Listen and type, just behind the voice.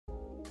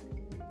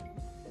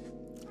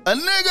A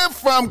nigga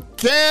from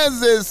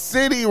Kansas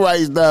City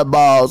writes that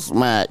ball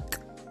smack.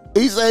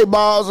 He say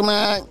ball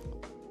smack.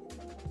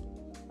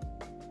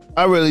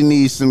 I really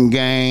need some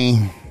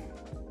game.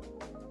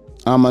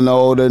 I'm an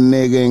older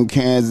nigga in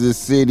Kansas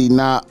City.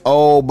 Not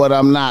old, but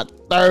I'm not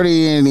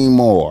 30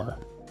 anymore.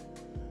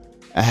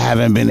 I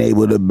haven't been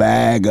able to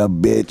bag a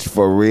bitch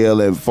for real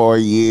in 4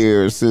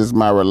 years since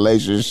my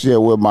relationship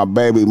with my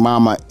baby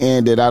mama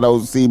ended. I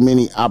don't see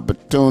many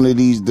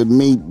opportunities to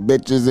meet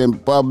bitches in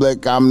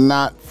public. I'm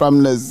not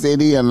from the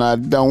city and I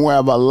don't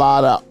have a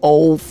lot of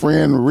old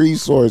friend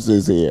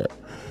resources here.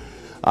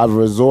 I've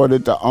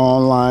resorted to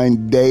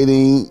online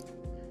dating,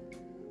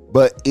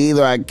 but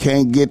either I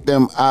can't get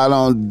them out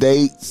on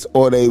dates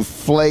or they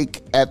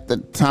flake at the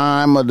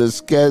time of the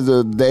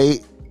scheduled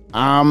date.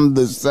 I'm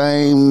the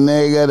same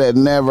nigga that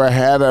never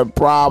had a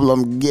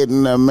problem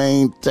getting or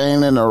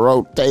maintaining a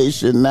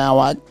rotation. Now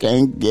I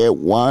can't get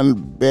one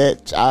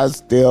bitch. I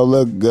still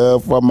look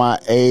good for my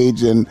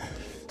age and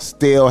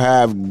still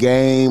have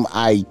game.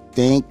 I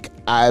think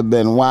I've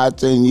been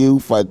watching you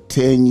for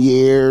 10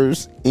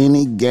 years.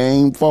 Any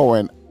game for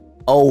an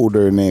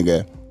older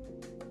nigga.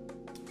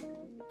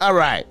 All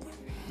right.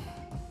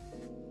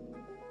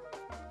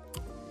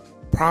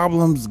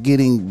 Problems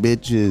getting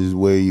bitches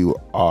where you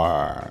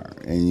are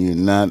and you're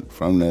not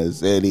from the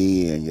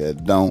city and you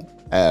don't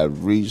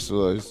have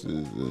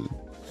resources.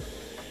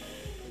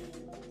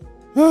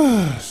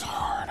 It's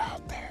hard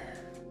out there.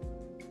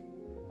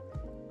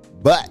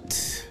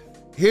 But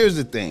here's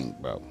the thing,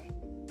 bro.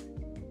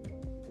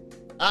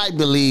 I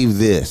believe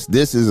this.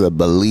 This is a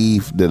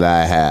belief that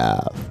I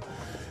have.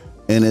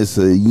 And it's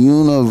a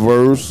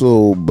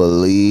universal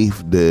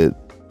belief that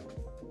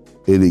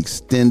it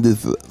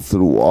extendeth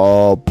through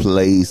all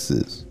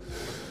places.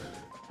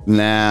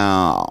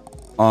 Now,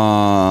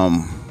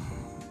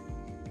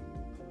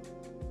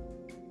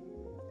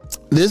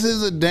 this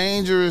is a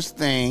dangerous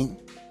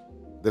thing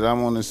that I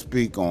want to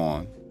speak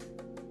on,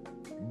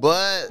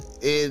 but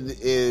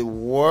it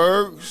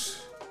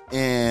works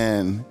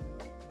in,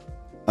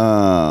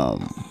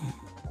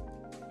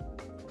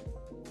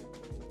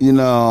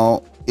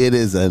 it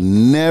is a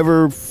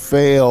never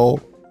fail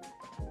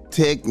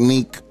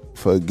technique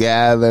for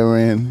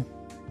gathering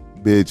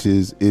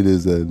bitches. It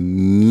is a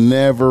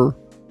never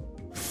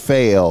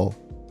fail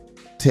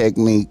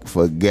technique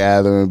for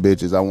gathering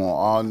bitches. I want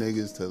all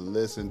niggas to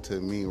listen to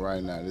me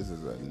right now. This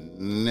is a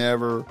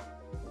never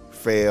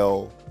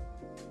fail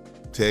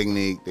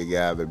technique to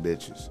gather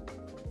bitches.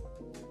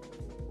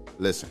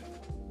 Listen.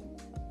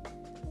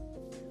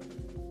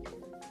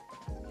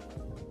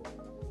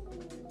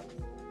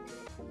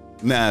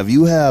 Now, if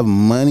you have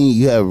money,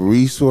 you have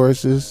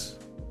resources,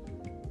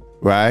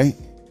 right?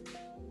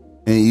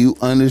 And you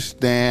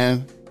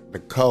understand the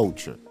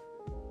culture,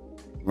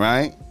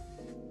 right?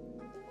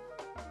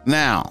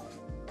 Now,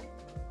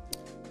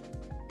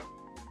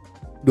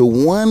 the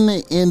one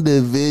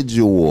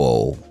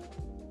individual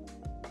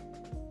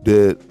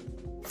that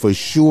for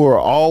sure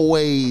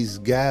always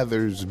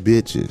gathers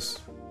bitches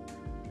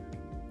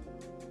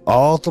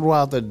all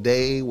throughout the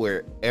day,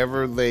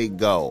 wherever they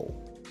go,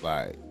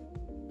 like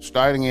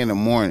starting in the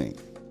morning,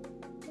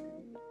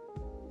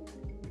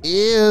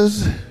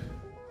 is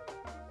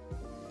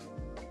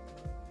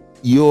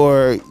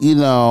your,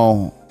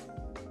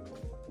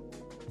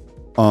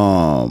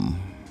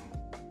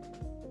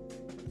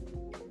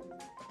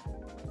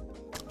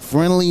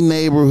 friendly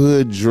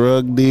neighborhood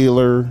drug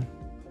dealer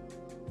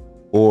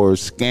or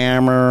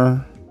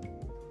scammer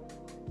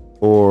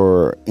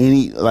or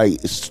any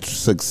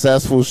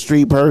successful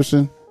street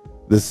person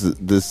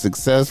that's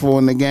successful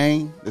in the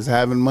game, that's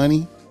having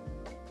money.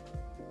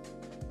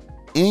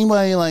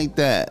 Anybody like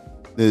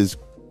that is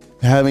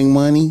having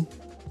money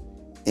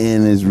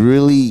and is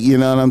really, you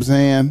know what I'm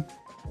saying?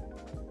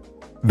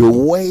 The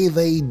way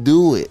they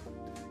do it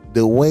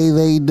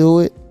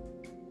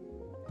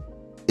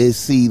is,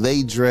 see,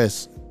 they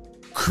dress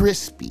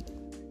crispy.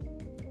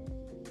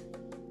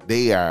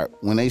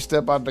 When they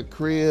step out the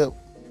crib,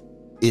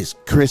 it's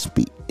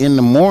crispy in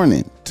the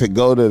morning to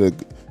go to the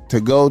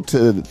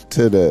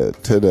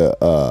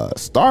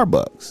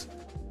Starbucks.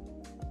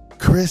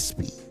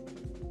 Crispy.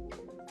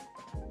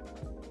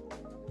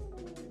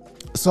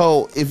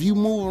 So if you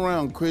move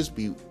around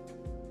crispy,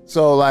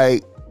 so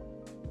like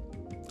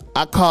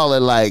I call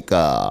it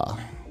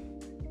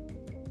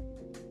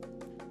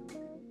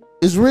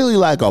it's really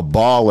like a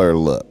baller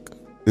look.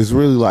 It's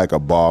really like a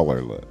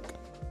baller look.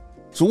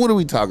 So what are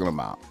we talking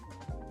about?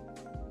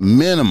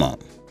 Minimum.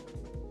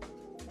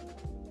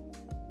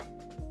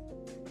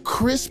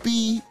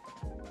 Crispy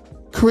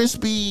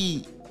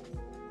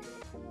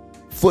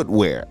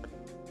footwear.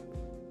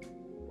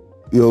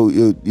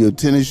 Your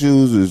tennis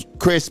shoes is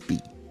crispy.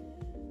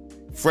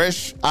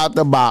 Fresh out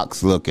the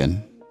box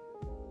looking.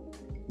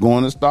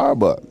 Going to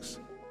Starbucks.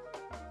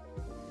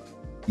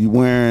 You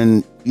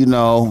wearing,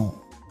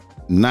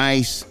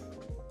 nice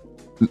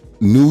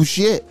new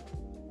shit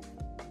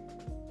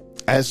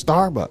at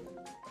Starbucks.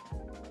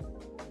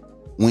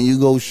 When you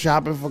go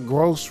shopping for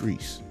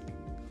groceries,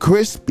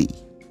 crispy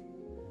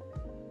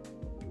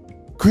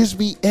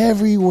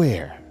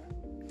everywhere.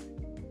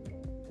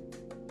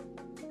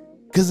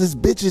 Because there's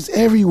bitches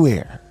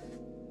everywhere.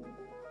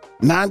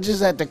 Not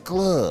just at the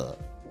club.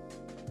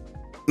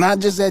 Not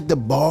just at the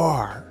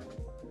bar.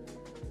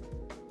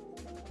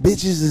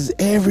 Bitches is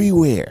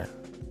everywhere.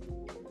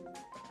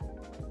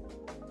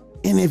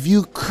 And if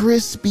you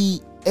crispy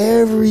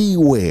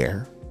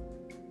everywhere,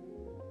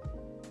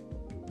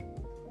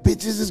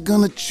 bitches is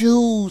gonna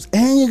choose,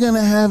 and you're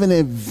gonna have an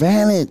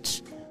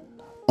advantage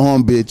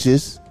on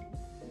bitches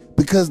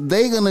because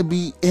they're gonna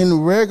be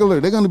in regular,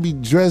 they're gonna be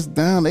dressed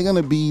down, they're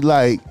gonna be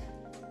like,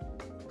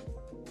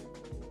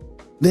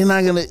 they're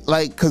not gonna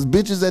like, cause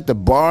bitches at the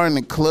bar and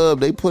the club,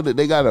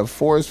 they got a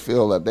force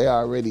field up. They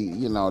already,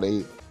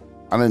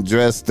 I done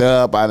dressed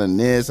up, I done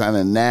this, I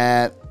done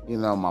that.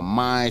 My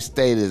mind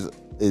state is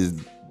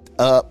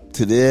up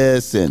to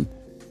this,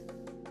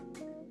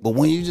 but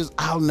when you just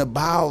out and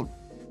about,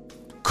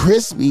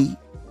 crispy,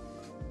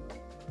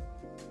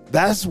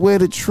 that's where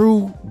the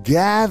true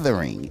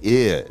gathering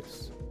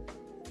is.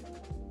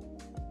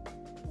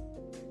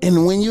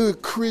 And when you're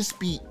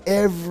crispy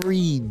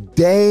every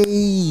day,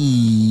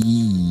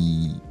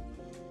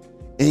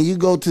 and you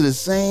go to the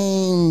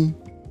same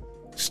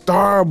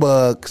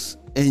Starbucks,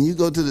 and you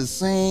go to the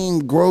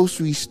same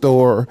grocery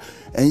store,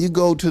 and you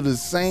go to the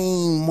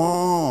same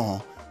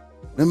mall,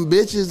 them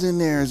bitches in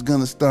there is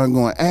gonna start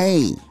going,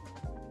 hey,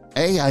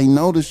 I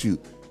notice you.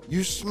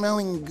 You're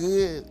smelling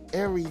good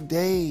every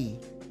day.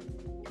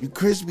 You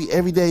crispy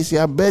every day. See,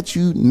 I bet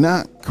you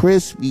not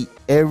crispy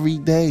every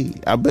day.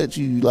 I bet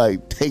you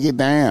like take it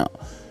down.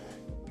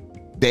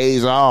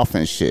 Days off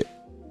and shit.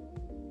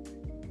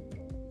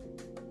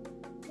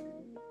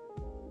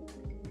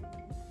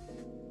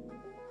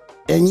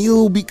 And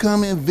you'll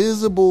become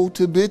invisible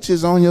to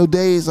bitches on your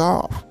days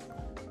off.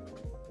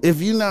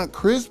 If you're not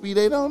crispy,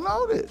 they don't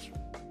notice.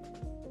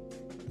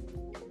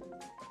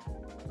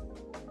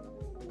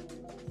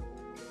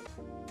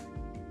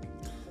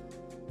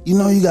 You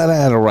gotta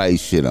have the right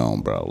shit on,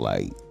 bro.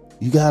 Like,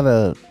 you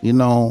gotta,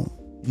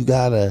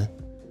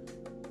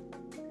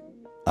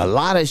 a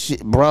lot of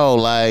shit, bro.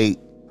 Like,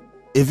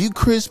 if you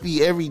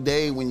crispy every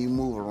day when you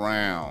move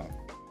around,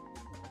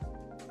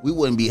 we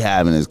wouldn't be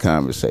having this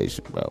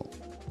conversation, bro.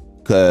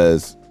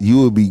 Cause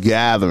you would be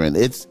gathering.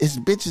 It's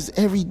bitches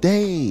every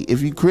day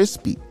if you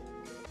crispy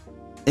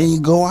and you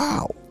go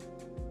out.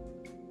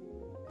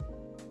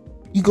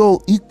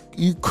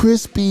 You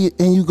crispy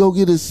and you go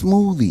get a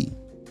smoothie.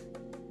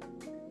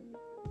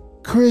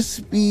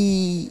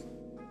 Crispy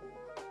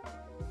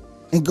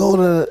and go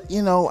to,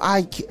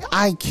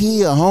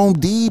 IKEA, Home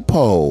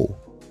Depot.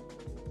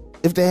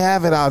 If they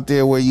have it out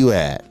there where you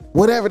at.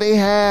 Whatever they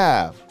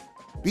have.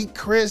 Be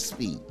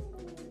crispy.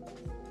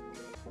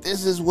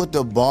 This is what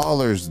the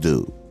ballers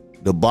do.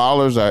 The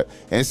ballers are,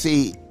 and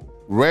see,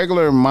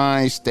 regular nigga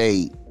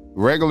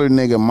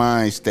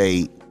mind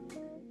state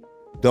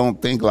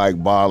don't think like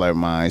baller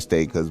mind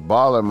state, because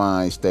baller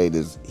mind state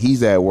is,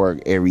 he's at work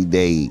every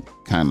day,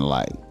 kind of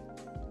like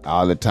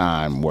all the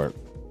time work.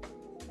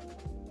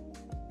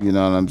 You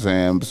know what I'm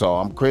saying? So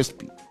I'm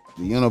crispy.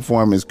 The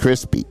uniform is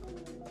crispy.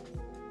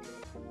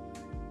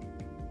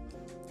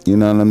 You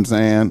know what I'm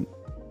saying?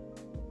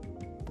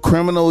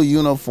 Criminal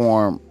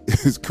uniform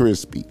is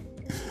crispy.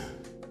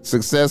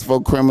 Successful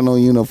criminal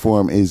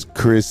uniform is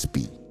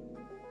crispy.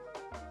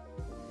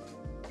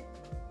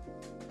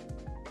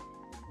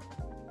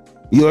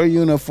 Your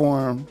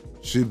uniform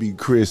should be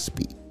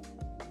crispy.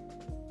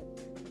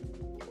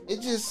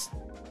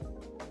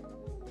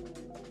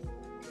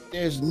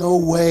 There's no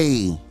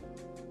way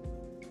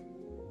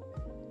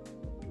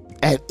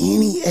at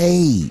any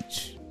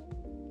age.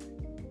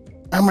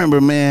 I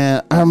remember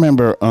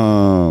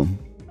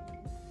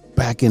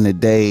back in the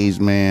days,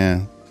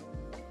 man,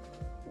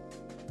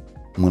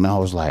 when I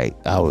was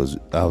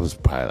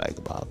probably like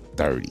about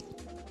 30,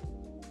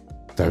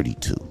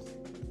 32.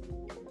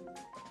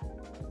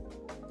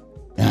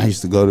 And I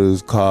used to go to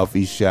this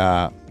coffee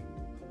shop.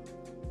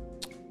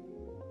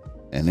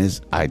 And this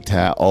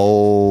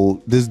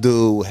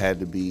dude had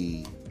to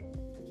be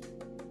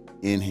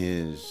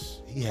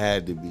he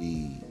had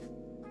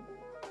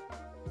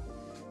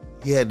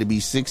to be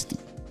 60.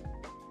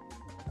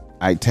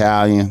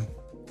 Italian.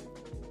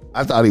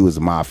 I thought he was a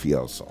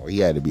mafioso. He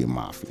had to be a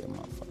mafia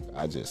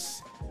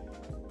motherfucker.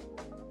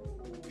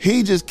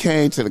 He just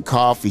came to the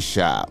coffee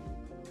shop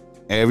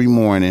every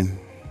morning.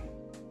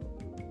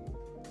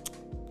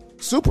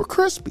 Super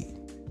crispy.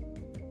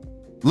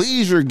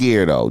 Leisure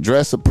gear though.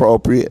 Dress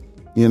appropriate.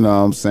 You know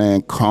what I'm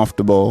saying?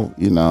 Comfortable,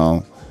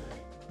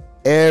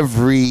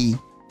 every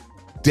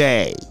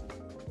day.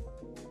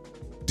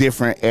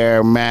 Different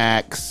Air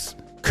Max,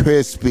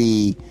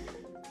 crispy,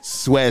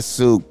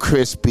 sweatsuit,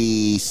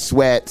 crispy,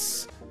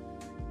 sweats,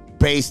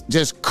 base,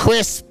 just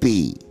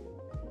crispy.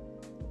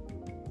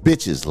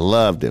 Bitches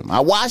loved him. I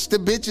watched the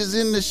bitches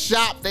in the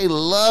shop. They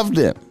loved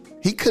him.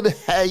 He could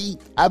have had, he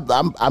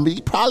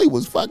probably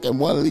was fucking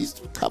one of these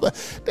couple.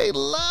 They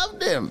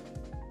loved him.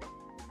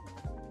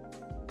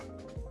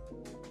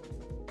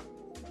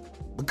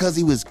 Because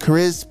he was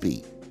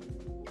crispy.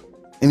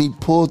 And he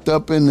pulled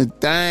up in the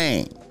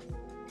thing.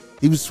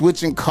 He was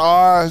switching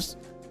cars.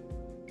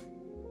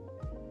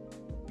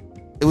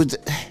 It was.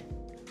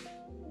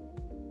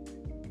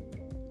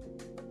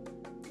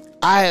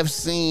 I have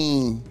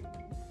seen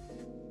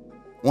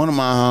one of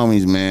my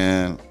homies,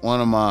 man.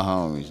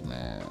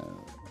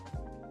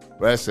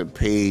 Rest in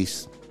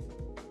peace.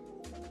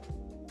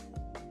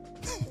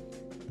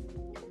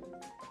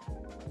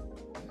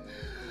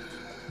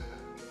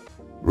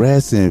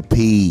 Rest in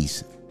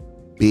peace,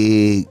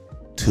 Big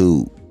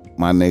Toot.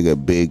 My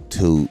nigga, Big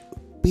Toot.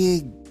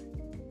 Big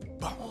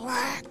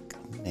black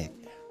nigga.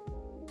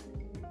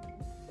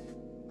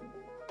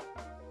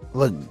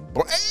 Look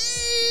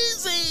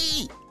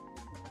crazy.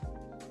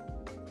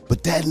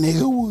 But that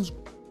nigga was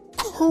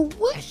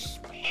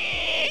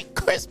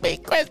crispy.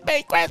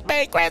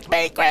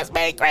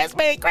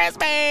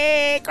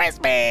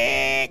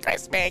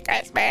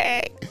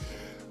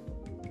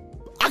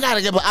 I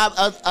gotta get.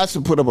 I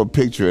should put up a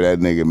picture of that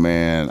nigga,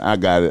 man. I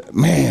got it,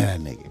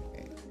 man. That nigga,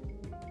 man.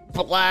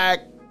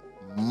 Black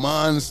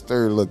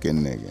monster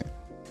looking nigga.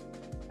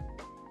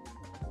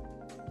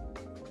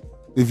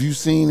 If you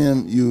seen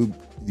him, you'll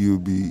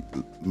be,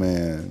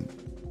 man.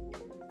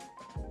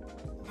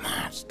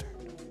 Monster.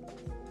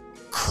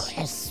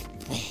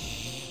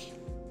 Crispy.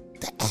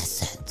 The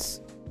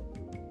essence.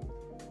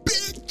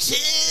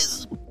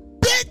 Bitches.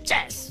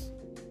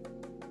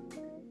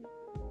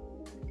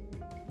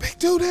 Big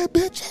dude, that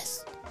bitches.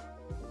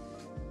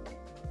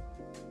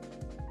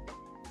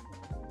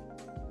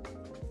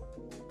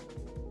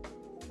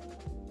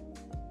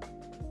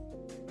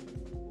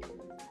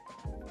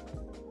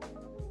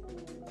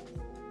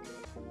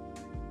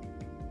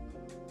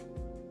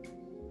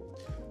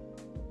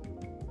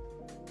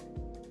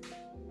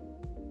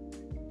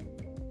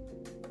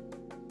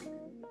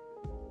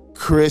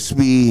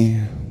 Crispy.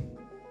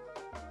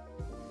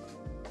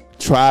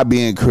 Try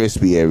being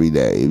crispy every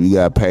day. If you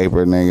got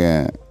paper,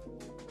 nigga,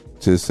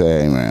 just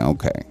say, man,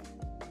 okay.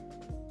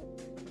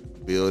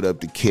 Build up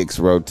the kicks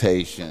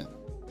rotation.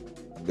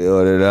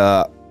 Build it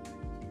up.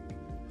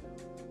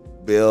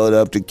 Build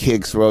up the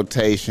kicks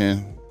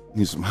rotation.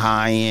 You some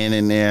high end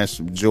in there,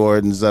 some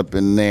Jordans up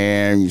in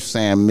there. You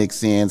saying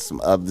mix in some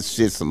other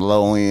shit, some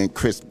low end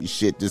crispy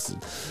shit. Just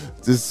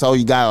so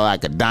you got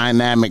like a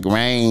dynamic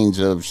range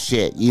of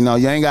shit. You know,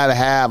 you ain't gotta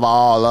have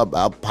all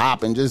up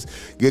popping. Just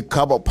get a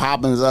couple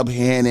poppings up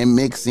here and then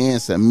mix in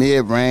some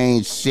mid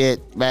range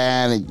shit,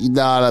 man. And you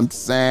know what I'm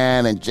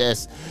saying? And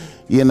just,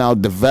 you know,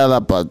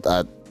 develop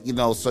a you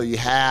know, so you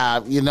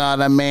have, you know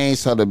what I mean?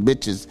 So the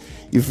bitches,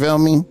 you feel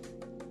me?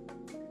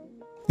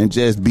 And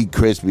just be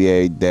crispy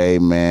every day,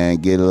 man.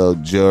 Get a little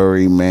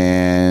jewelry,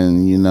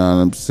 man. You know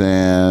what I'm saying?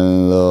 A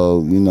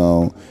little, you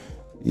know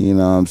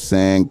what I'm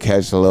saying?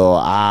 Catch a little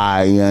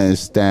eye, you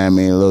understand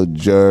me? A little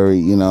jewelry,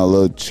 you know, a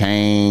little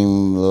chain,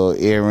 a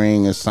little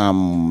earring or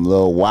something, a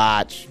little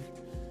watch.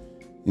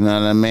 You know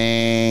what I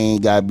mean?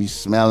 You gotta be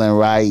smelling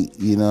right,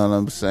 you know what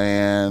I'm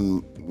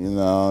saying? You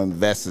know,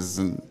 invest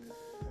in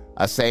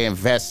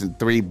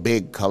 3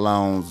 big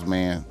colognes,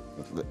 man.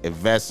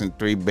 Invest in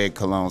 3 big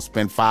colognes.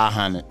 Spend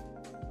 $500.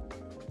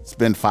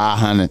 Spend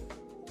 500.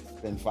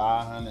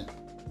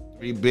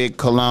 3 big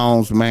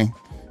colognes, man.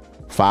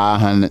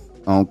 500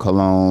 on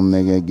cologne,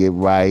 nigga. Get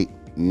right.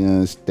 You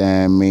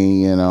understand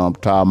me? You know I'm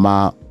talking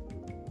about.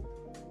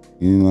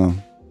 You know.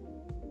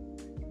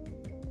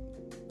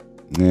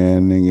 Yeah,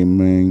 nigga,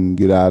 man.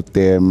 Get out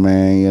there,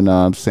 man. You know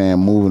what I'm saying?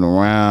 Moving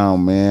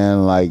around,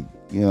 man. Like,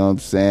 you know what I'm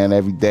saying?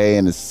 Every day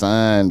in the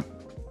sun.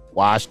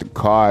 Wash the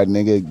car,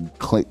 nigga.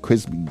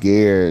 Crispy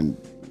gear. And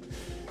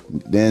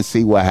then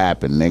see what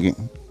happened, nigga.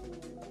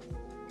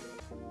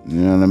 You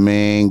know what I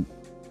mean?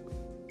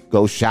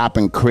 Go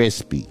shopping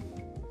crispy.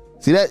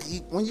 See that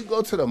when you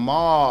go to the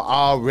mall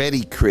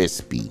already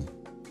crispy.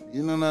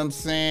 You know what I'm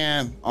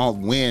saying?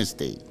 On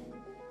Wednesday.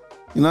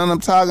 You know what I'm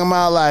talking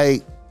about?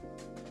 Like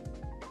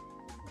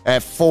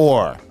at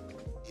 4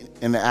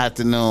 in the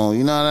afternoon.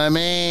 You know what I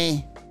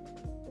mean?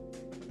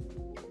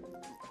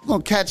 You're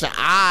gonna catch an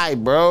eye,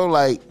 bro.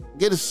 Like,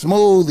 get a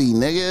smoothie,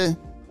 nigga.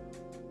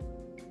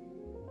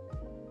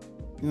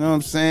 You know what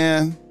I'm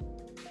saying?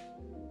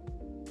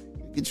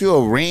 Get you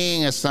a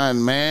ring or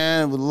something,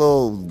 man, with a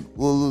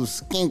little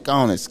skink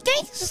on it.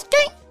 Skink.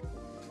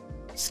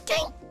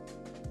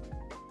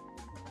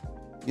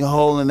 You're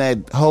holding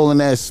that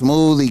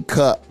smoothie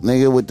cup,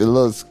 nigga, with the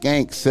little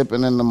skink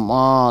sipping in the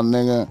mall,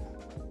 nigga.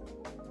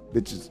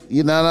 Bitches,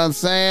 you know what I'm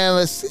saying?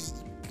 Let's see.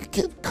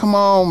 Come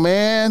on,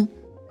 man.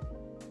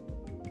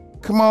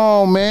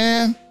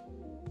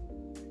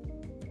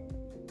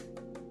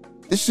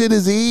 This shit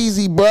is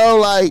easy, bro.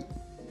 Like,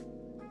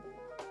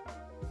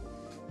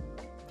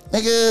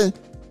 nigga,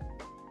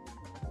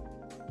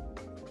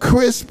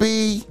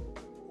 crispy,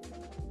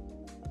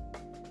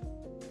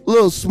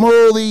 little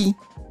smoothie.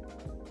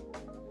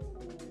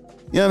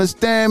 You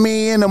understand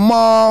me? In the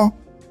mall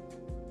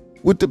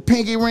with the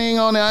pinky ring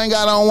on it. I ain't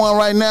got on one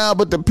right now,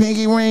 but the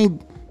pinky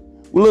ring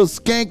with a little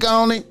skank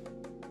on it.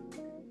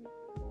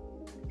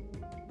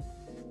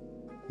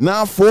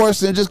 Not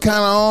forcing, just kind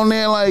of on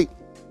there, like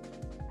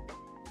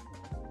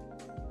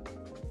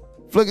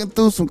flicking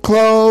through some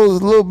clothes.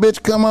 A little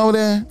bitch come over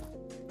there.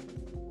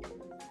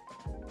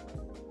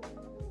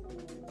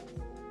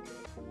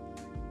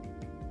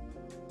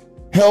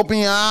 helping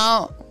you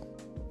out.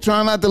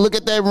 Trying not to look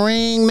at that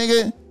ring,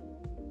 nigga.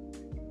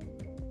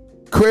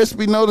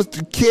 Crispy, notice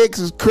the kicks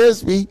is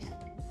crispy.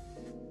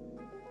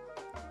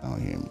 Don't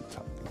hear me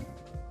talking.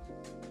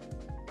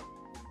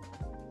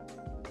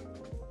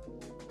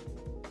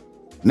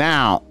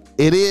 Now,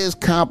 it is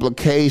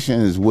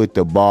complications with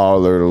the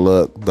baller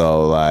look,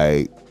 though.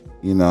 Like,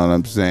 you know what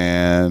I'm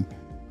saying?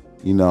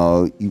 You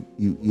know,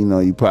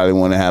 you probably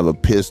want to have a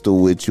pistol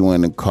with you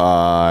in the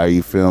car.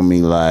 You feel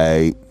me?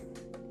 Like,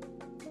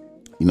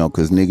 you know,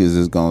 because niggas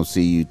is going to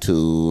see you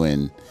too.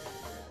 And,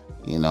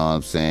 you know what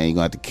I'm saying? You're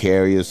going to have to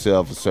carry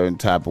yourself a certain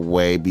type of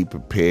way. Be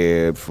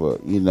prepared for,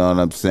 you know what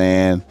I'm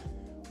saying?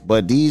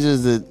 But these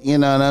is the, you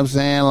know what I'm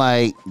saying?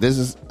 Like, this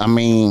is, I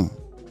mean,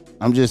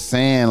 I'm just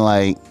saying,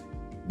 like,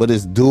 but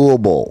it's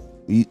doable.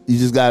 You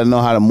just got to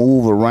know how to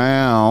move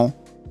around,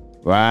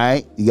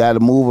 right? You got to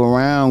move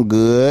around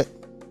good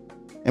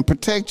and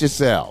protect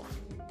yourself.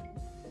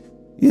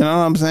 You know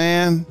what I'm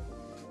saying?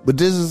 But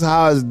this is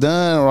how it's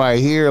done right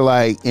here,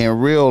 like in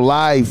real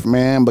life,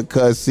 man,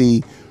 because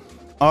see,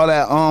 all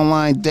that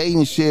online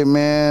dating shit,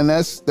 man,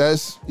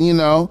 that's you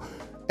know,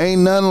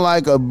 ain't nothing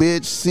like a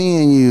bitch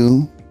seeing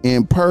you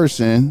in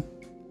person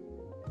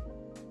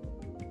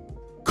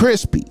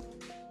crispy.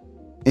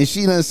 And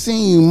she done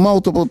seen you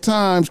multiple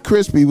times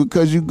crispy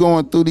because you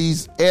going through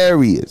these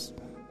areas.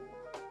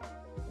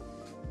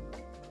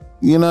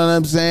 You know what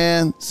I'm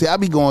saying? See, I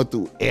be going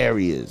through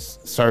areas,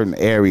 certain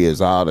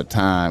areas all the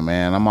time,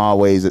 man. I'm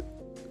always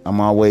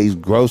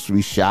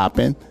grocery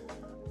shopping.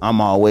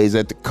 I'm always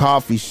at the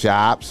coffee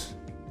shops.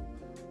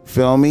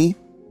 Feel me?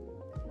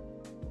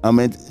 I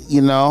mean,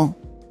 you know.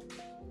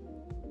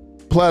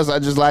 Plus, I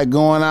just like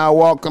going out,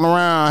 walking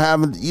around,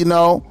 having, you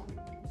know,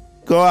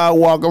 go out,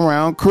 walk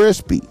around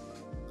crispy.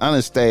 I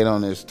done stayed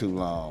on this too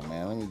long,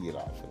 man. Let me get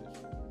off of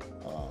this.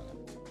 Hold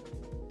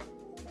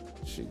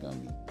on. Shit gonna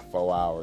be 4 hours.